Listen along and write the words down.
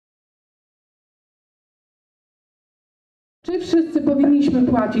Czy wszyscy powinniśmy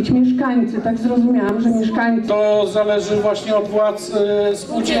płacić? Mieszkańcy, tak zrozumiałam, że mieszkańcy... To zależy właśnie od władz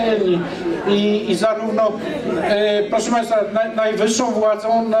spółdzielni i zarówno, proszę Państwa, najwyższą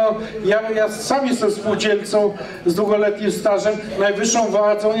władzą, no ja sam jestem spółdzielcą z długoletnim stażem, najwyższą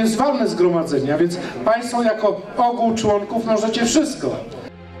władzą jest walne zgromadzenia, więc Państwo jako ogół członków możecie wszystko.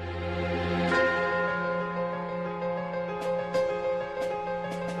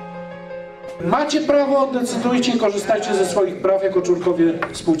 Macie prawo, decydujcie i korzystajcie ze swoich praw jako członkowie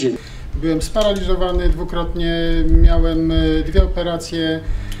spółdzielni. Byłem sparaliżowany dwukrotnie, miałem 2 operacje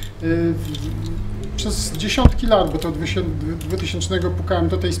przez dziesiątki lat, bo to od 2000 pukałem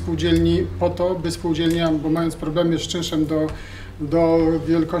do tej spółdzielni po to, by spółdzielnia, bo mając problemy z czynszem do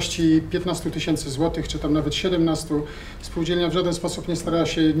wielkości 15 000 złotych, czy tam nawet 17, spółdzielnia w żaden sposób nie starała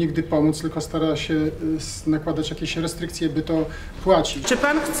się nigdy pomóc, tylko starała się nakładać jakieś restrykcje, by to płacić. Czy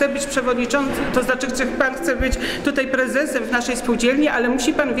Pan chce być przewodniczącym, to znaczy, czy Pan chce być tutaj prezesem w naszej spółdzielni, ale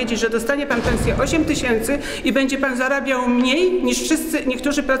musi Pan wiedzieć, że dostanie Pan pensję 8 000 i będzie Pan zarabiał mniej niż wszyscy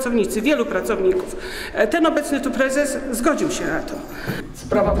niektórzy pracownicy, wielu pracowników. Ten obecny tu prezes zgodził się na to.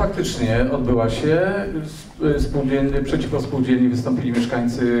 Sprawa faktycznie odbyła się. Przeciwko spółdzielni wystąpili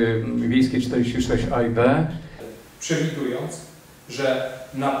mieszkańcy wiejskiej 46A i B. Przewidując, że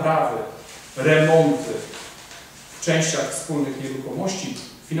naprawy, remonty w częściach wspólnych nieruchomości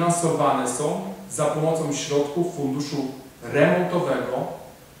finansowane są za pomocą środków funduszu remontowego,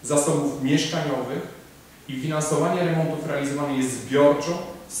 zasobów mieszkaniowych i finansowanie remontów realizowane jest zbiorczo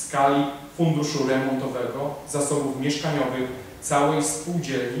w skali funduszu remontowego, zasobów mieszkaniowych całej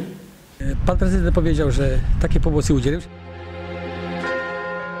spółdzielni. Pan prezydent powiedział, że takie pomocy udzielił.